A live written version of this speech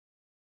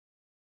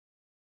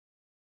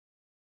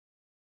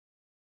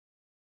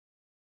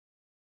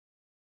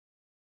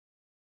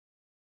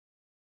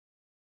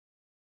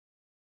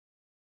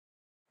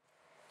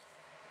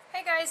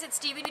guys, it's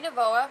Stevie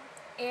Navoa,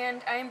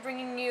 and I'm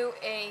bringing you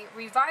a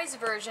revised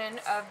version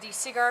of the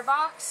Cigar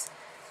box.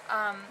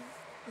 I'm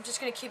just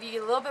going to give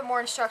you a little bit more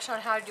instruction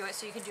on how to do it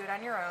so you can do it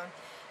on your own.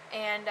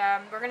 And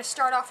we're going to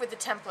start off with the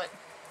template.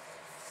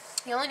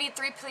 You only need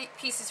 3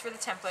 pieces for the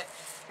template.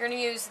 You're going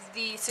to use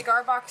the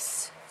cigar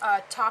box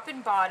top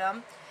and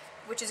bottom,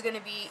 which is going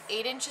to be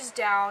 8 inches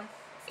down,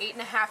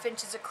 8.5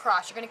 inches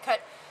across. You're going to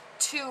cut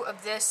 2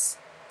 of this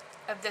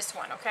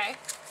one, okay?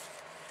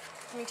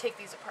 Let me take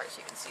these apart so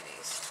you can see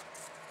these.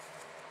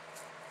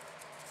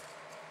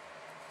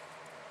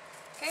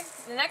 Okay,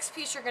 the next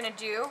piece you're going to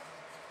do,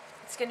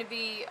 it's going to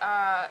be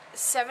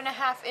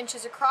 7.5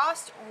 inches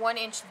across, 1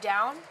 inch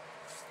down.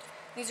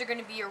 These are going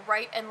to be your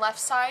right and left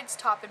sides,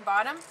 top and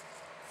bottom.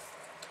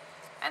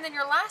 And then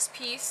your last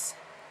piece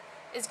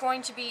is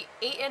going to be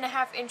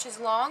 8.5 inches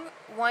long,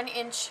 1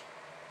 inch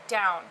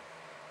down.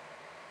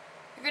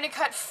 You're going to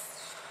cut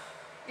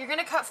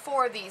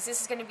 4 of these. This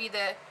is going to be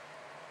the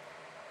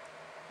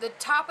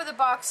top of the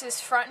box is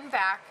front and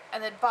back,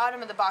 and the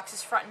bottom of the box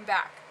is front and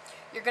back.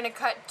 You're going to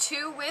cut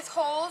 2 with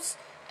holes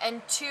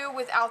and 2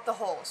 without the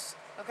holes,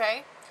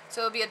 okay? So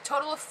it'll be a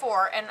total of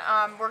 4, and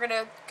we're going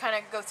to kind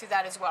of go through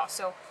that as well.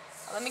 So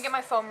let me get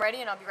my foam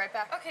ready and I'll be right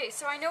back. Okay,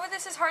 so I know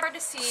this is hard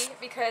to see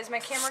because my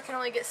camera can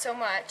only get so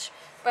much,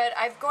 but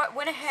I've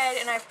went ahead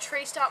and I've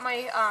traced out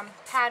my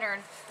pattern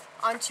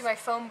onto my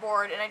foam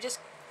board, and I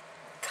just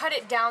cut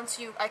it down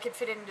so I could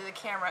fit it into the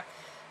camera.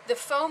 The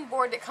foam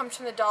board that comes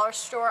from the dollar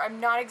store, I'm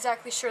not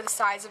exactly sure the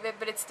size of it,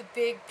 but it's the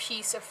big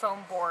piece of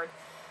foam board.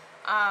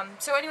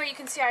 So anyway, you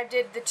can see I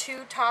did the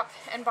 2 top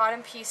and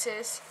bottom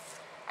pieces.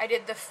 I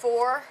did the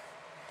 4.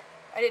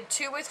 I did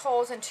 2 with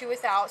holes and 2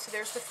 without, so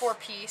there's the 4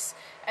 piece.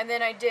 And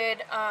then I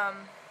did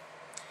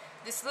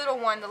this little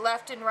one, the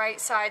left and right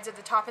sides of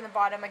the top and the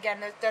bottom. Again,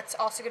 that's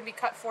also going to be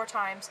cut 4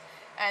 times.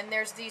 And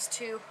there's these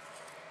 2,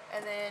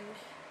 and then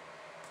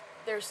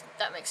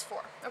that makes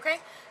 4.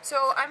 Okay,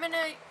 so I'm going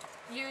to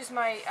use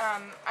my,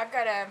 I've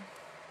got a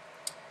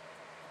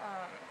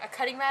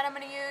cutting mat I'm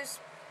going to use,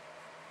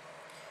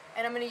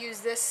 and I'm going to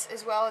use this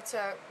as well. It's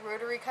a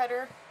rotary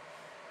cutter,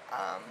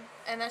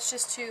 and that's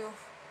just to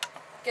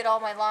get all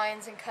my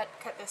lines and cut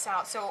this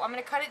out. So I'm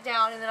going to cut it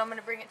down, and then I'm going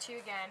to bring it to you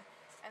again,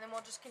 and then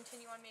we'll just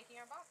continue on making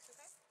our box,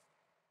 okay?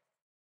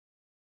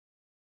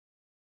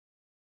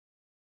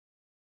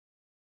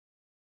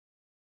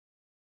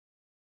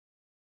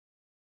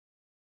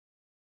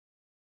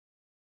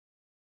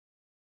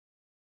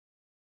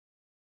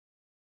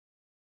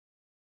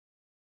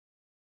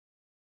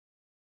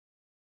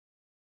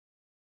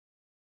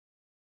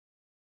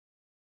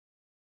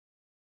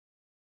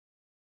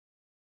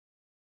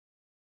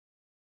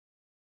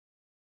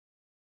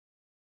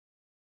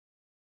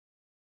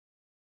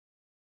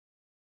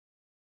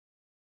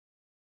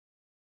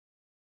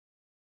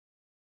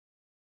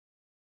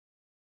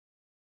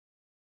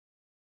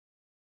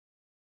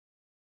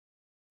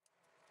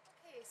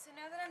 Okay, so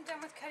now that I'm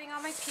done with cutting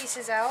all my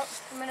pieces out,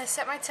 I'm going to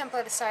set my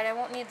template aside. I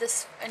won't need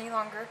this any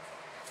longer.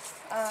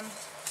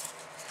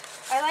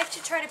 I like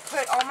to try to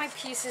put all my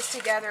pieces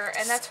together,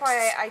 and that's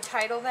why I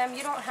title them.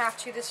 You don't have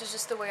to, this is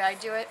just the way I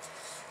do it.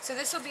 So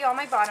this will be all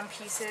my bottom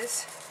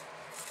pieces.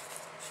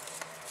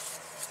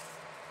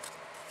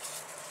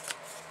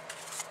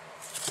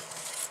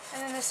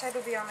 And then this side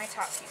will be all my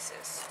top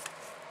pieces.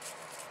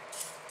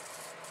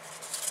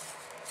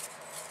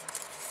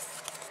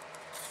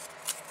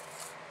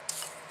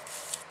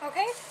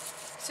 Okay,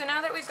 so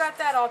now that we've got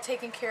that all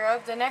taken care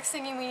of, the next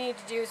thing we need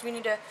to do is we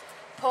need to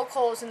poke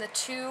holes in the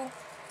 2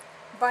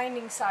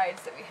 binding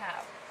sides that we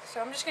have.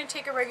 So I'm just going to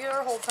take a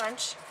regular hole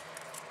punch.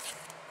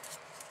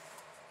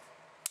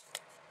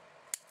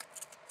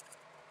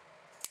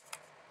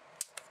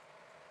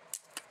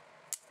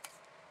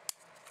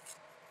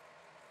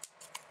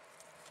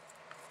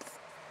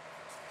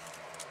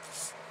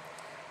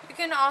 You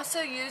can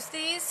also use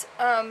these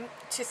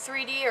to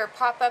 3D or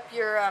pop up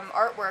your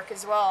artwork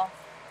as well.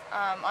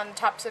 On the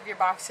tops of your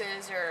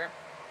boxes,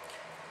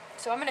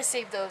 so I'm going to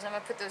save those. I'm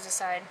going to put those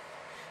aside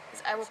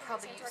because I will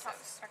probably use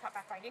those. Our top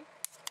back binding.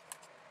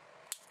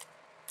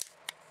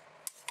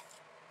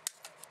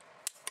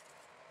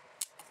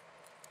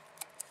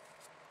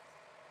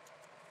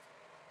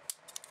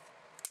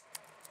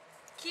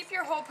 Keep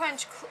your hole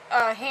punch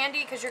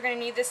handy because you're going to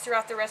need this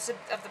throughout the rest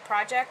of the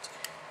project,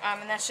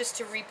 and that's just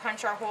to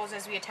re-punch our holes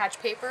as we attach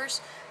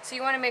papers. So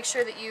you want to make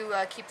sure that you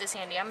keep this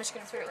handy. I'm just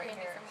going to put it right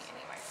here.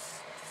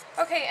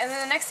 Okay, and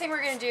then the next thing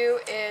we're going to do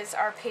is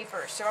our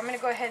paper. So I'm going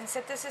to go ahead and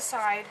set this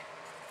aside,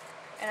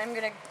 and I'm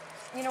going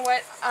to, you know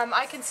what,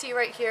 I can see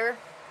right here,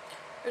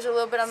 there's a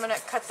little bit, I'm going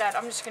to cut that.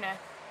 I'm just going to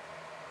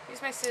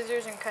use my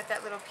scissors and cut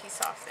that little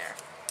piece off there.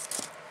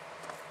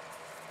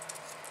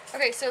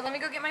 Okay, so let me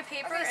go get my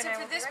paper. Okay, so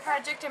for this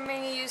project I'm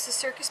going to use the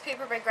Cirque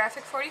paper by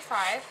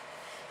G45.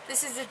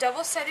 This is a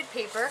double-sided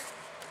paper.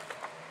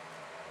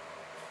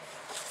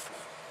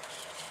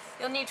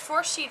 You'll need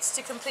 4 sheets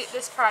to complete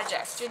this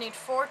project. You'll need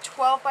 4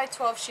 12 by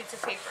 12 sheets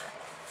of paper.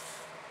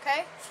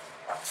 Okay?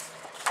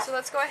 So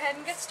let's go ahead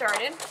and get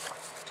started.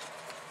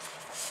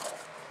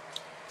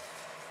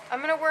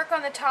 I'm going to work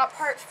on the top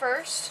part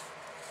first.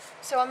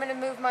 So I'm going to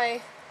move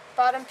my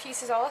bottom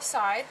pieces all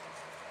aside.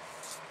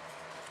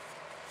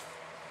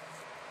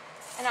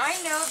 And I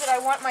know that I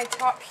want my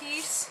top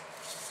piece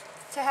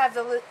to have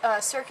the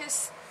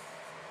circus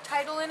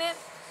title in it.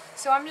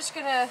 So I'm just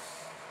going to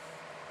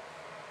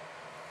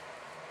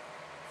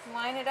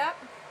line it up.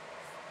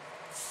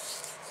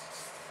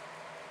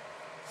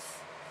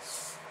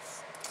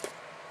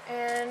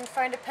 And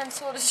find a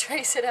pencil to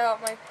trace it out.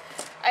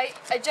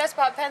 I just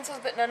bought pencils,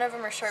 but none of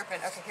them are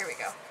sharpened. Okay, here we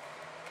go.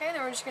 Okay,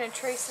 then we're just going to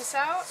trace this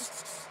out.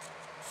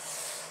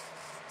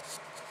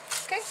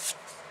 Okay.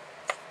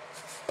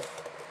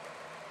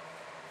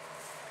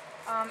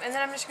 And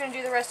then I'm just going to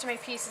do the rest of my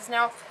pieces.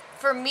 Now,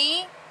 for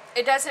me,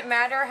 it doesn't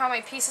matter how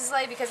my pieces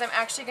lay because I'm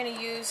actually going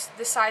to use,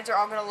 the sides are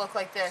all going to look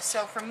like this.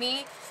 So for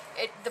me,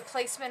 the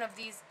placement of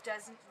these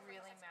doesn't really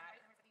matter.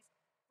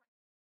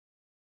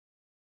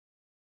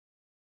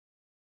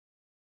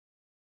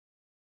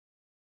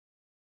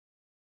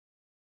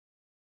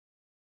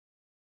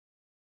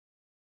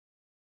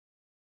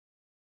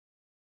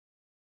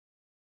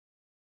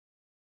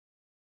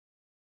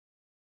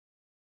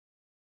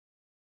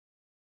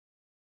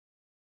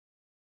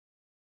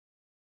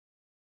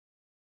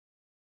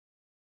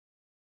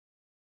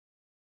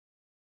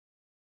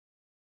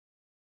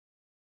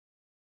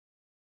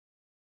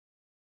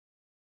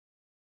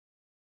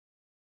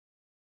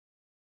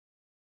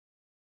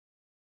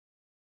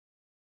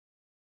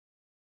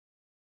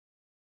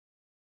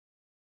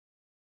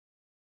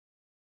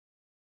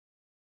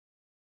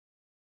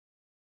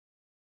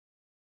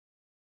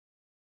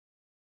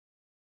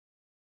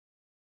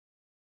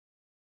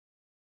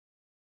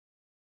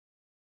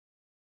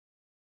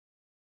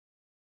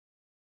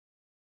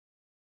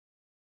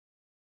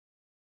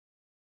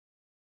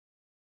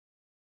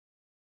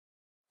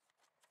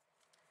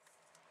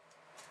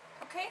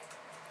 Okay,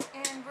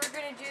 and we're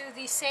going to do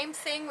the same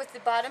thing with the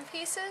bottom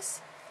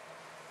pieces.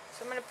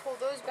 So I'm going to pull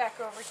those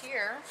back over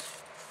here.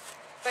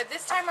 But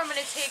this time I'm going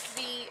to take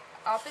the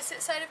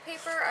opposite side of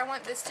paper. I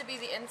want this to be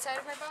the inside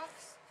of my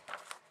box.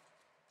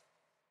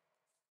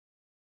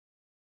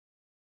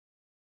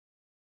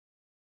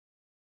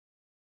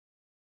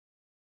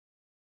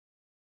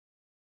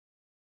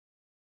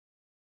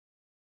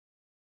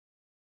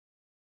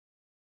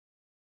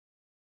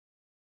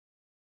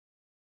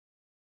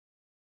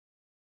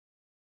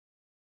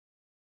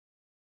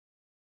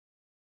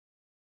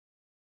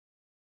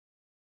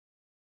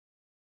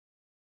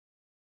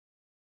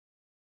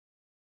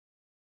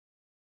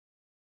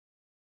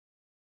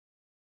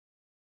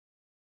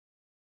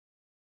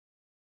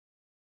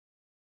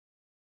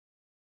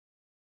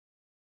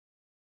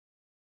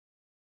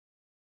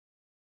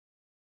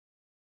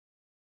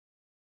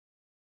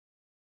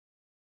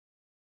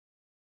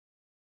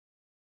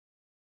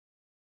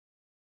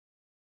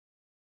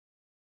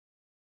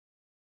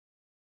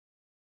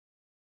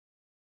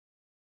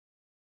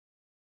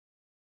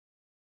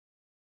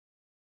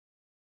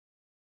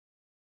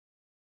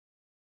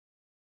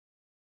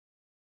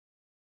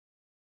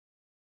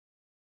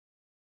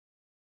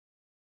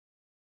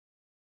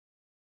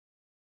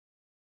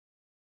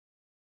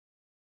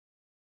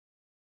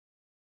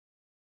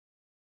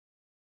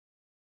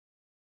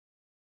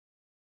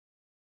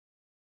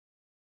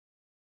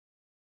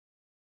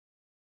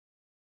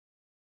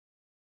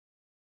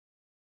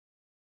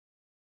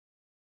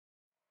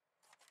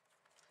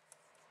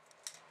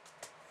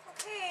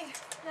 Okay,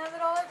 now that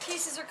all our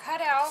pieces are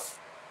cut out,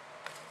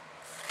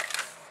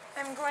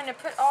 I'm going to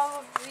put all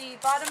of the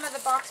bottom of the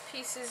box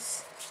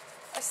pieces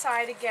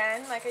aside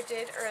again, like I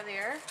did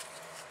earlier.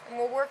 And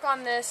we'll work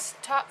on this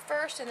top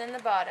first, and then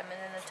the bottom,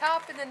 and then the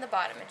top, and then the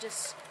bottom. It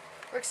just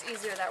works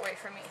easier that way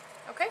for me.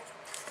 Okay?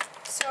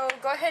 So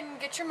go ahead and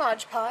get your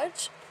Mod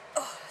Podge.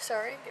 Oh,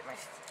 sorry. Get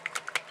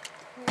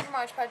your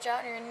Mod Podge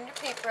out, and you're going to need a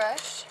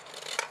paintbrush.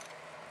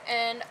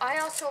 And I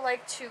also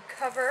like to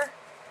cover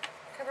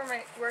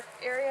my work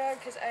area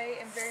because I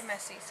am very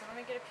messy. So let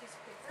me get a piece of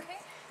paper. Okay?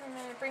 I'm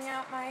going to bring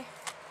out my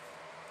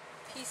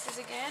pieces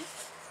again.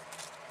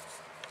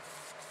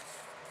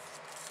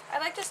 I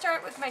like to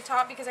start with my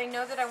top because I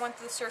know that I want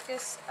the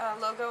circus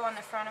logo on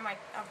the front of on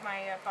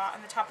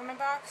the top of my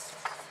box.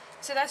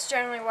 So that's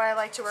generally why I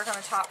like to work on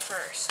the top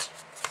first.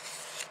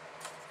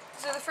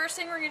 So the first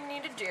thing we're going to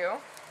need to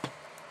do.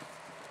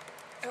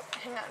 Oh,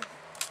 hang on.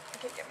 I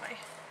can't get my.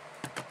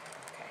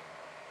 Okay.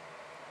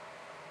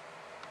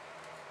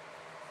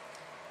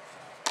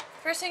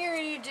 First thing you're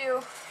going to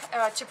do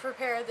to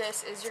prepare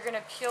this is you're going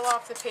to peel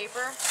off the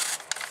paper.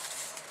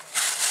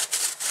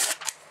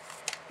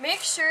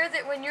 Make sure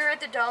that when you're at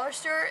the dollar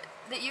store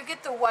that you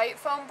get the white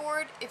foam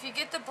board. If you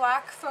get the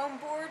black foam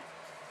board,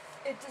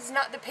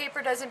 the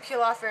paper doesn't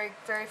peel off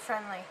very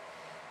friendly.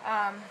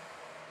 And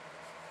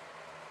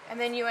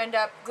then you end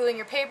up gluing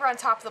your paper on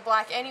top of the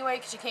black anyway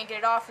because you can't get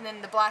it off, and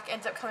then the black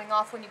ends up coming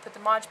off when you put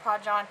the Mod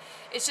Podge on.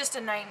 It's just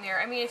a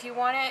nightmare. I mean, if you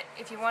want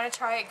to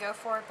try it, go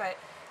for it, but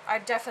I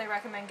definitely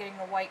recommend getting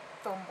a white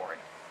foam board.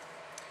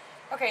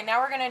 Okay,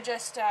 now we're going to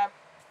just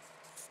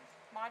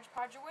Mod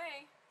Podge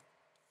away.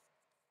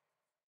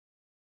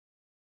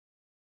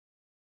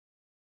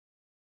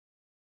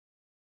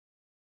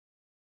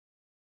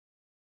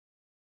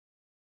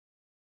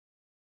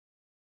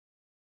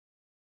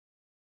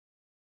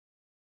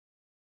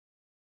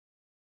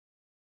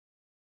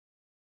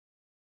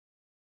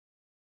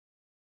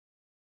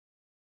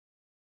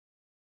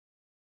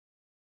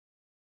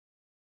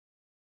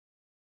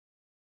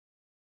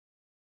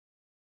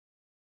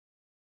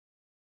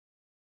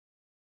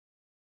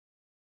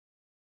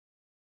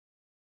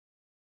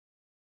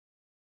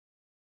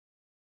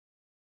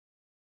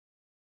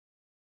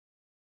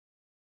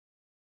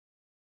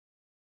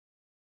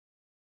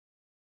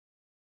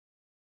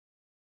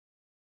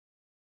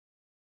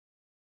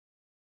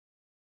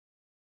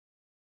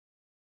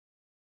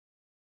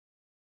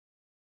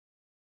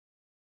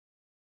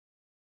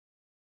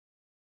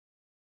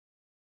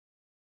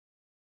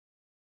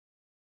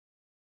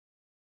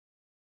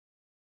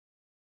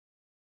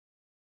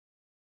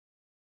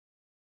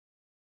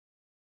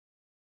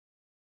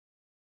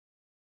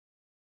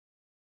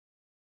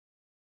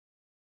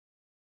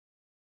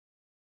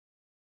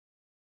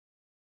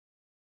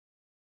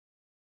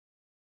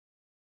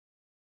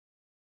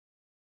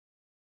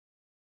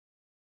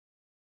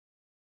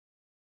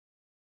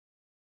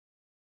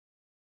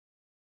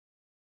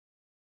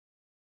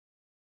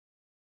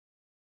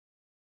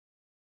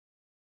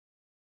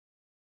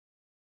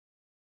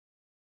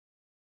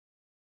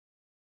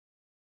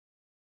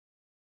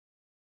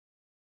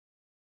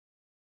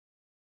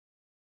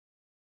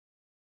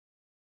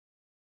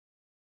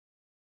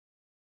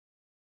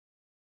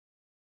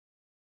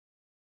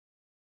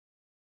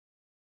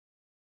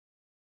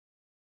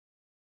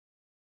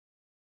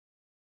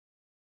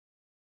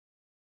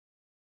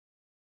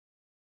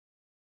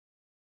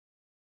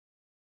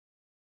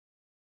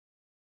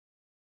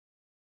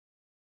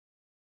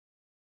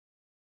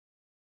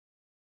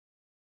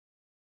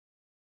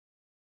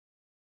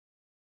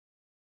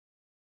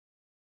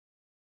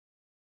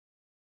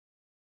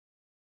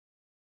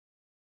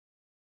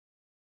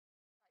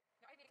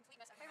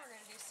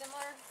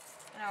 similar.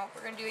 Now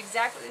we're going to do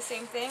exactly the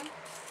same thing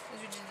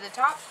as we did the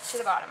top to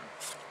the bottom.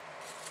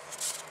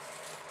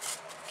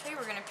 Okay,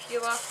 we're going to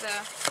peel off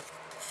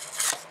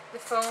the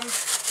foam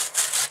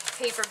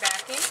paper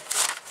backing.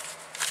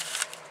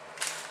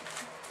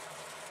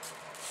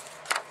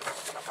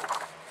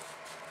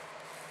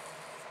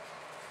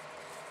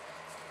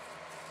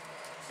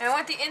 And I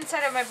want the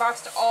inside of my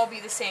box to all be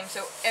the same,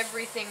 so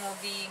everything will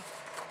be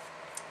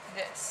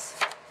this.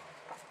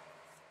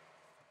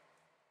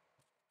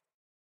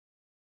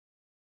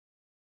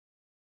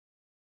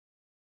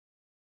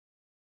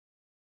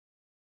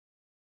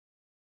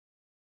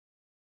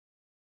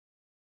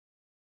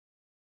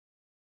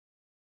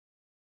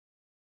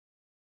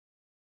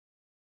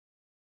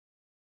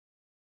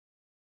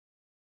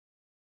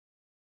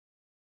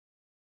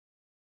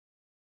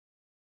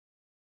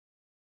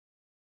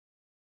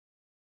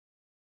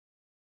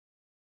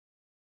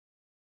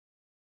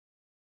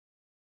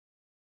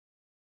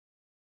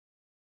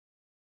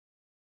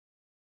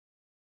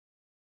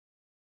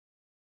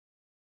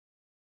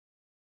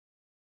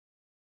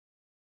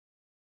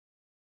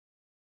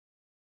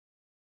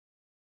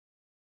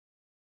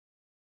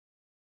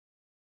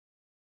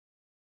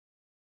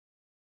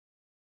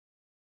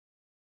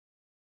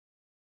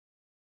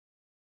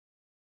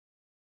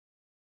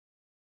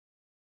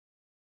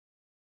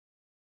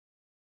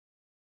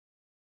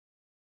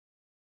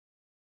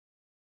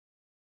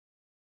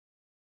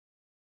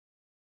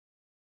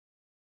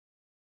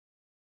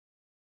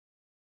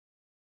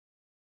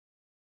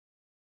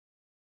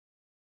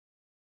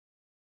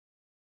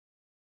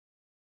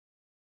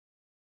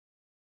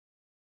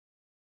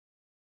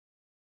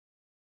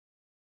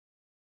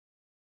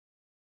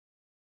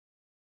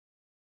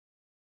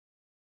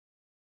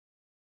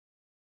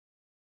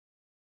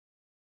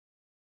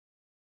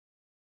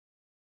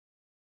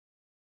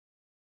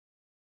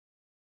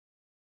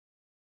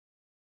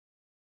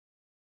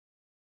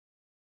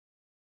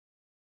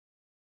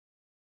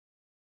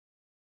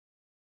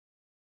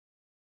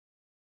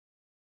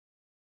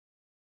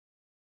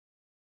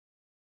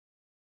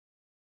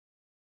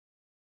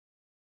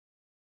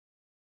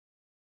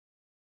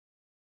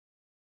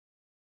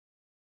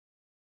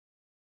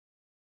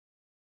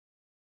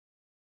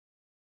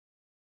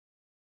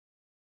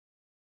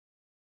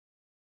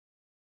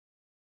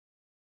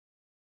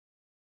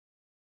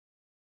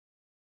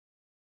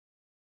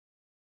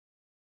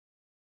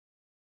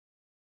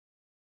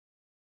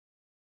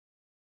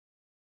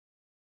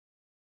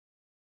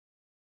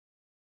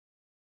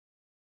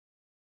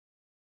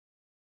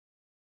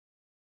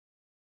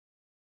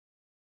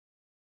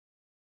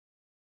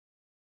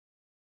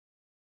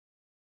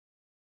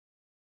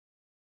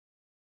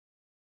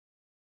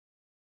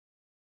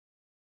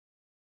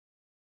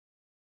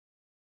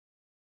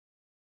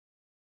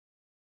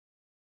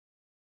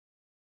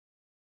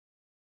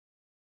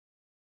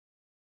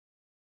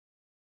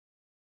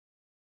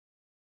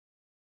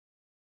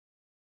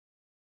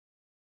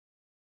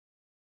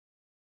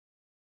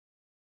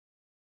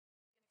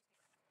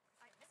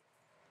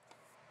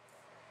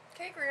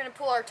 Okay, we're going to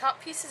pull our top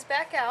pieces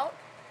back out.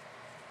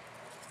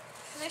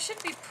 And they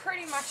should be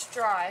pretty much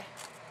dry.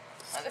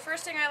 The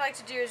first thing I like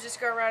to do is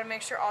just go around and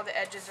make sure all the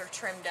edges are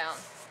trimmed down.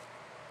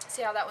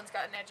 See how that one's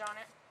got an edge on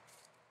it?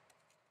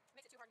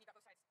 Makes it too hard and you've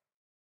got both sides.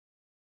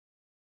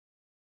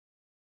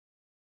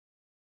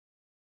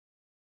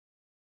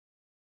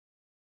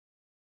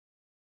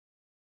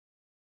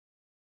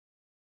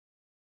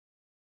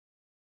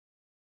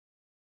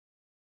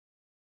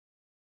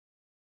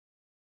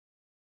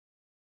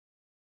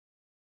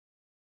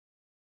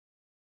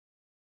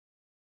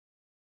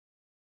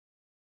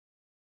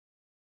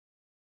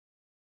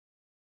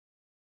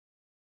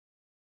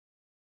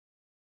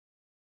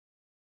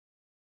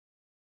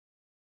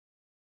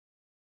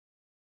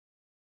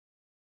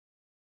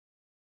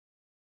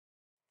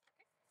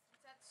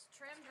 That's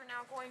trimmed. We're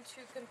now going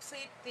to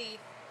complete the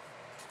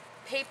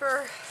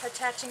paper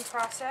attaching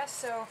process.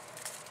 So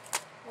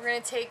we're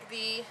going to take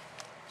the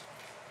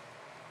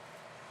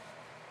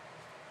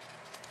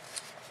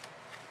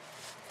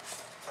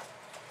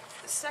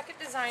second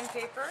design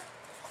paper,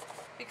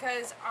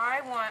 because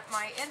I want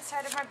my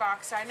inside of my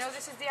box. I know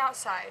this is the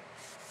outside.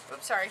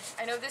 Oops, sorry.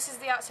 I know this is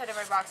the outside of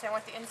my box. I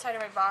want the inside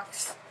of my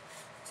box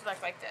to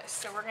look like this.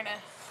 So we're going to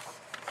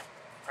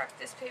prep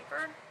this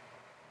paper.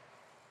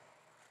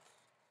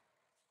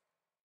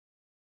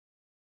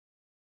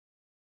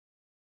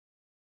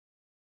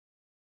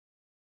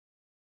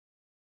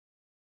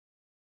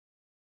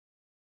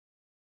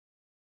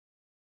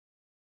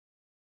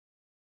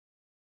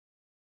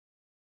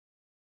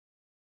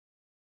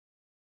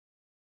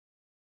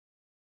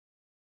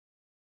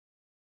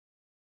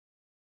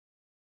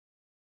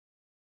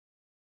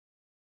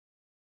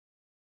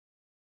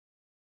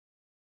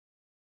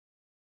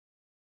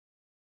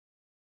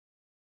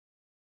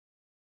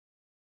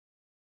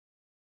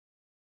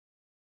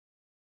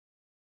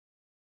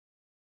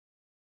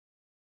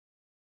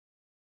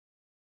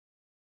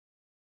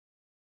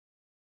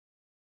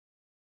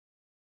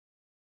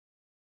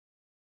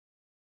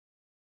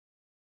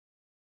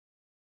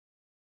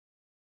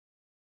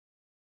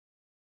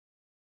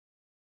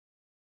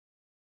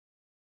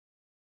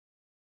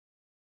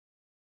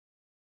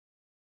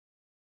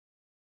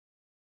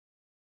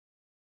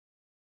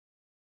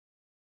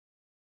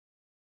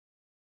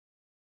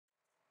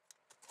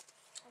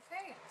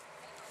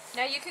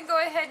 Now you can go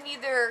ahead and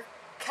either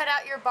cut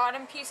out your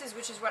bottom pieces,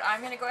 which is what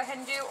I'm going to go ahead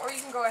and do, or you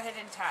can go ahead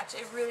and attach.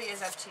 It really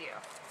is up to you.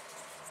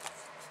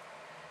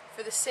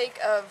 For the sake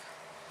of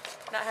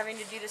not having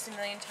to do this a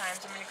million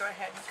times, I'm going to go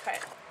ahead and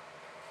cut.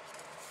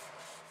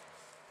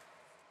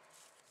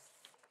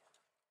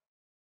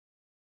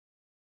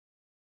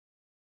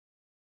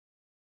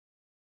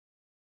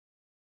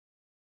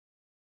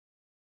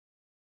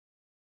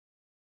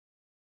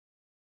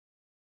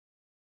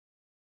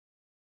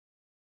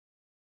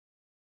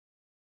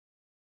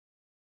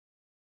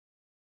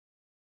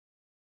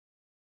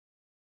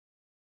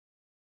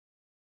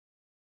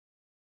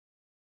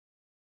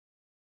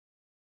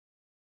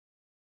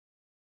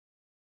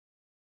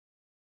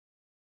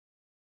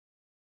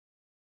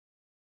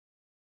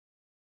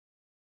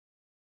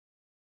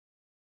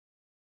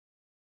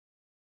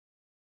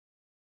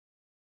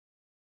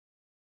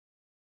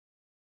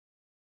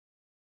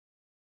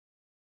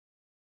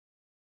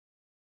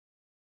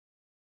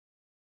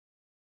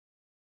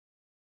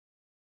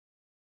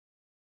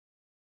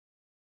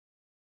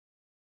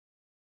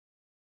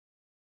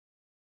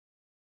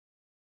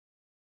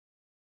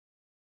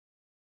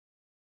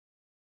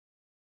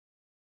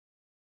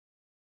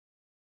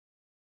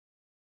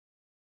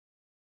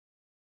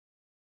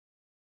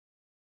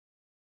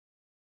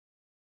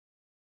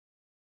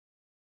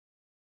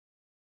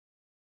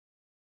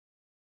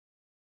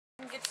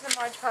 Get to the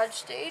Mod Podge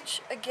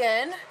stage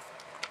again,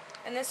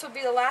 and this will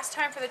be the last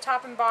time for the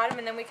top and bottom,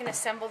 and then we can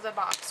assemble the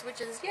box, which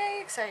is yay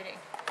exciting.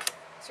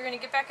 So we're going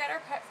to get back at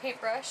our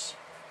paintbrush.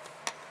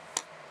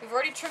 We've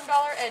already trimmed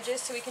all our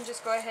edges, so we can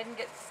just go ahead and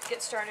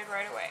get started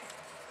right away.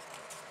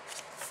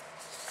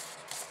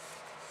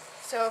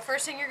 So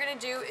first thing you're going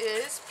to do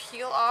is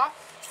peel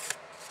off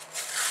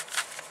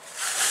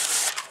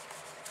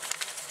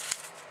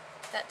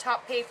that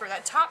top paper.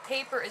 That top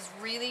paper is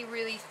really,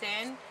 really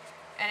thin,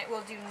 and it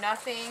will do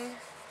nothing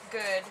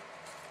good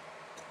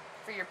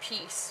for your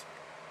piece.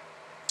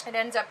 It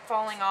ends up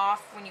falling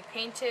off when you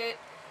paint it.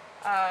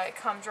 It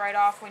comes right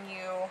off when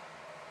you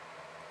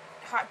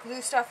hot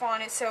glue stuff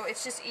on it, so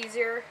it's just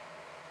easier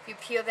if you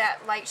peel that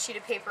light sheet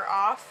of paper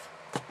off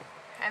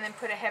and then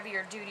put a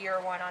heavier,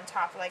 dutier one on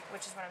top,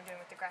 which is what I'm doing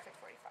with the Graphic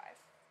 45 paper.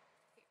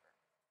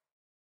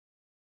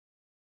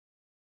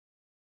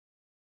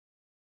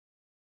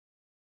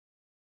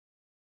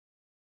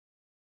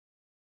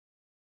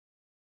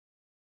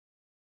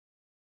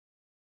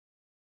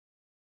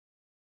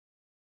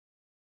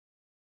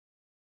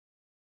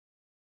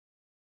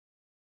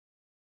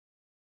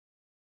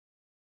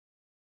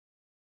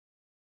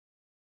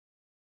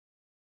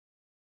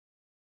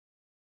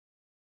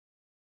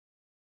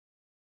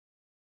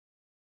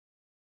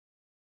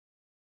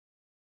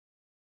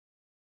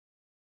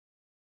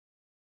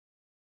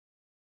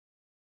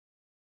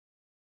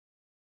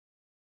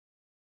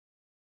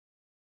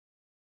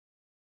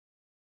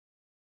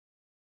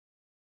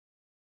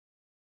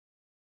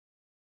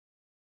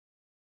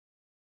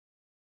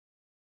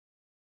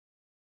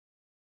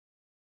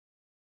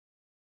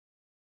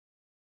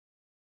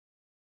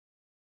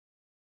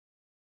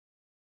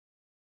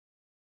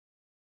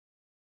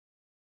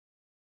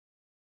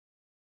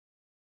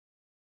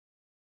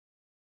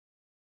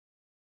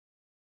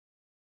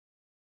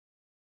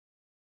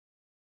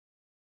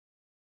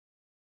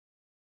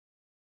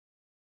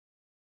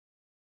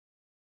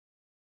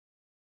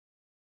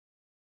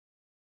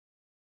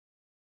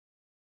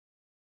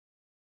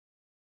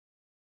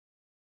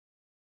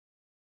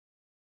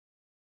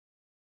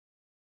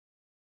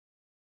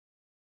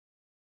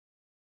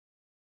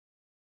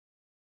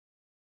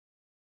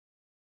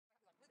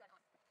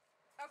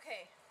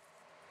 Okay,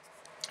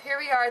 here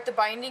we are at the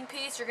binding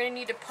piece. You're going to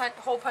need to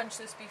hole punch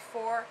this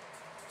before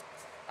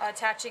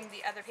attaching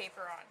the other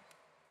paper on.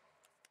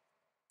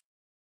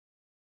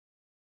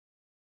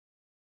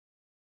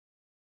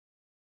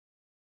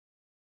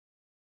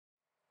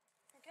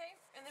 Okay,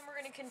 and then we're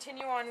going to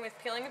continue on with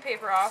peeling the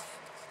paper off.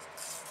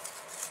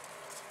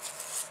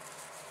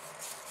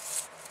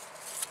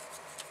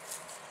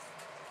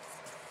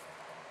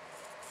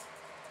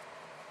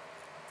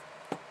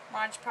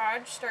 Mod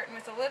Podge, starting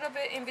with a little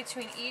bit in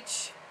between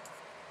each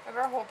of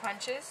our hole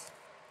punches.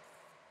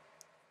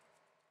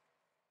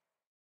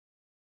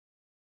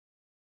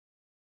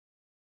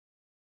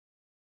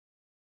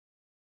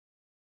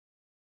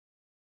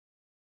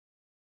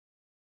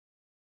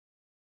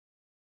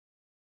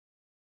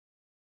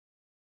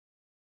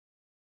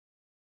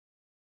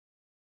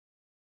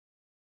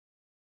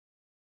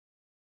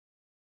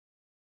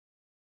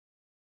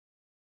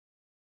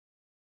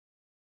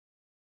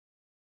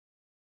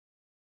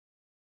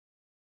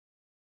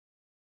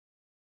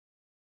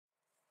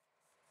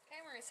 Okay,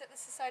 we're going to set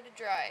this aside to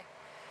dry.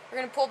 We're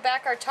going to pull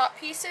back our top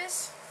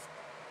pieces.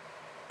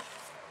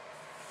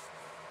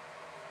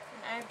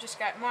 And I've just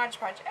got Mod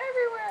Podge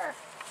everywhere.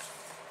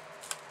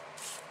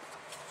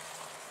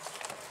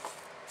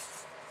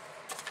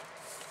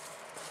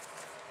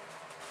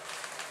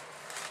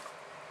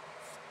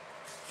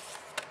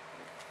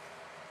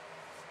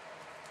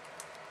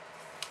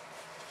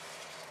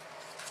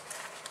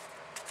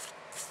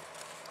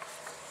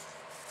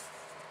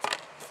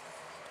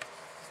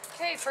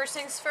 Okay, first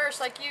things first,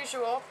 like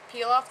usual,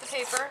 peel off the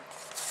paper.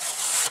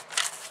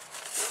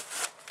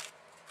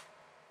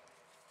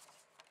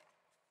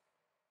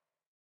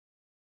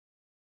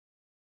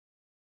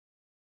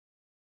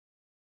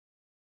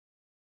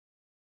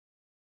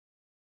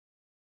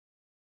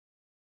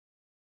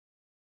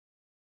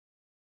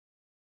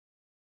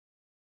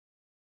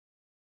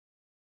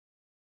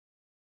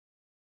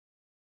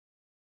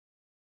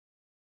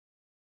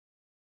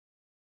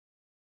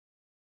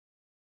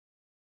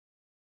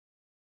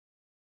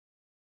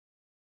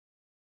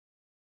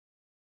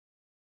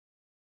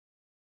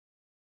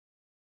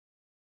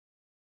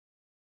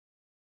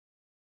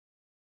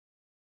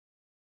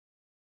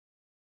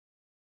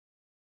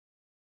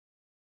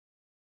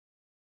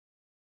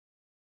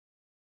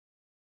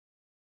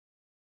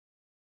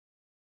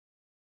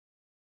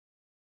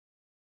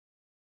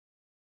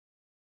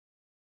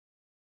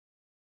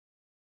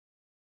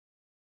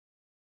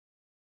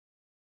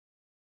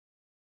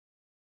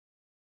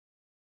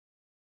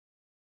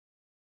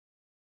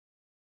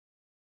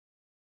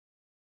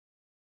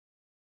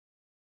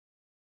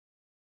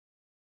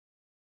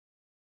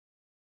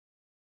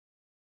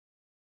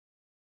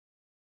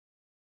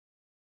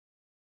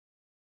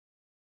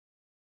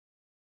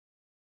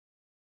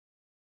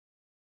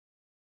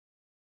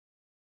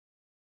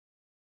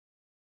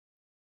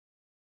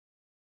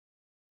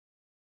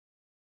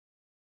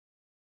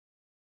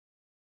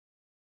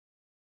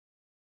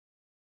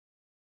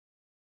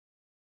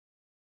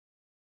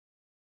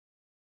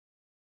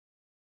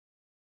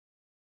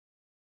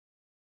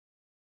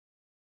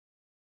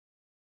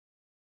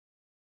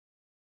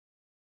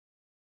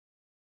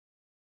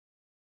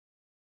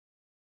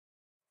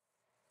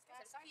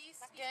 Piece.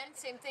 Again,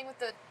 same thing with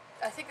the,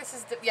 I think this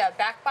is the, yeah,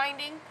 back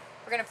binding.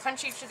 We're going to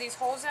punch each of these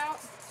holes out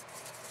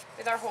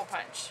with our hole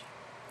punch.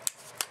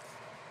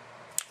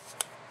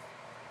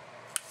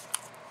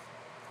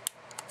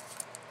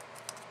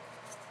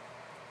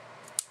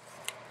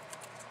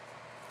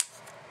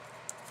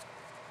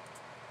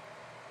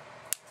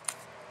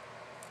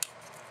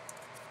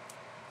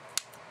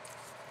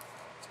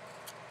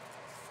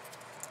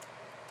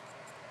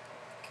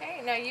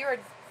 Okay, now you are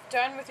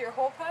done with your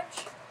hole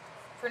punch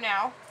for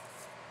now.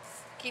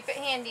 Keep it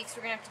handy because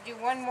we're going to have to do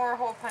one more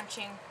hole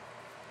punching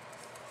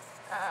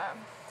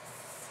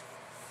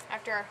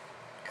after our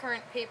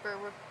current paper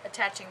we're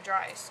attaching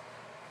dries.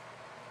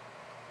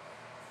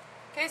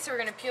 Okay, so we're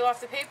going to peel off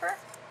the paper.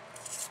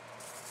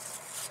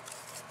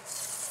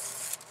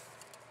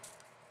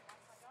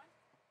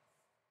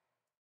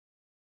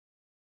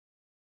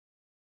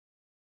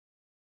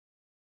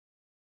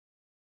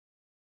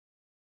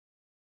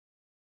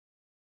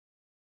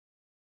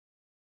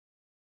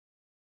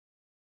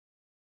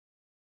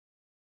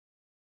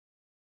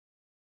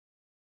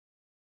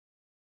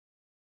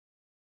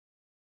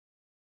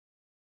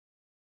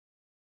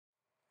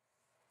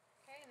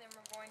 Okay, and then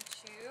we're going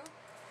to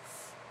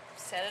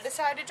set it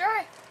aside to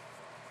dry.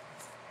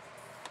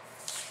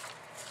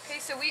 Okay,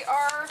 so we're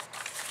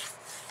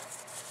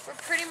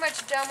pretty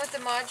much done with the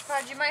Mod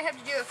Podge. You might have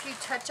to do a few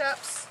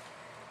touch-ups.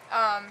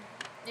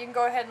 You can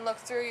go ahead and look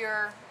through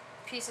your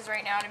pieces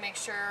right now to make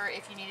sure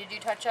if you need to do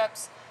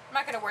touch-ups. I'm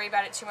not going to worry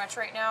about it too much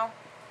right now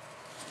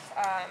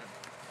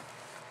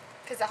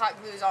because the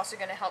hot glue is also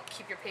going to help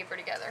keep your paper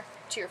together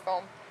to your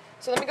foam.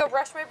 So let me go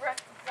wash my brush.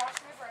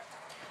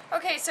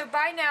 Okay, so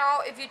by now,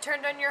 if you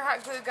turned on your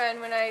hot glue gun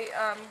when I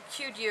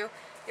cued you,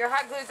 your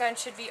hot glue gun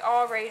should be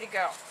all ready to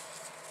go.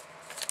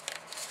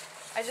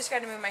 I just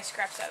got to move my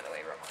scraps out of the way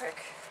real quick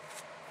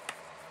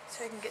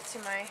so I can get to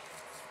my...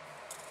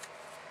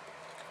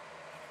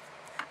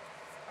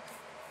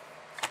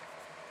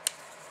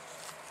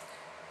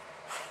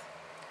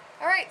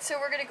 Alright, so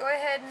we're going to go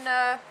ahead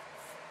and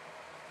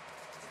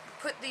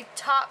put the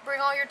top, bring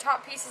all your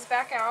top pieces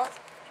back out.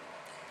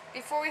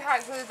 Before we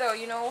hot glue though,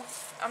 you know,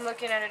 I'm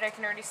looking at it, I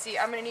can already see,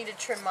 I'm going to need to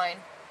trim mine.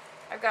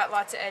 I've got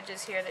lots of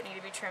edges here that need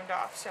to be trimmed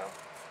off, so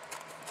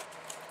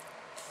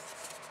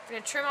I'm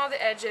going to trim all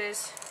the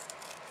edges,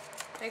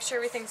 make sure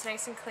everything's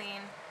nice and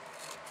clean.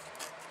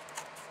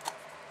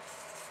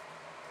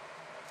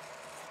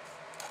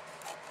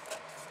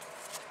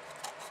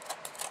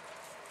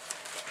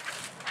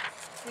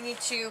 We need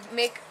to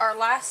make our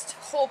last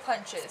hole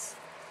punches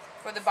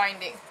for the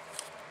binding.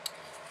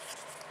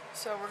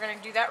 So we're going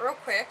to do that real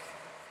quick.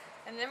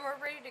 And then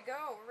we're ready to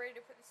go. We're ready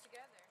to put this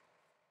together.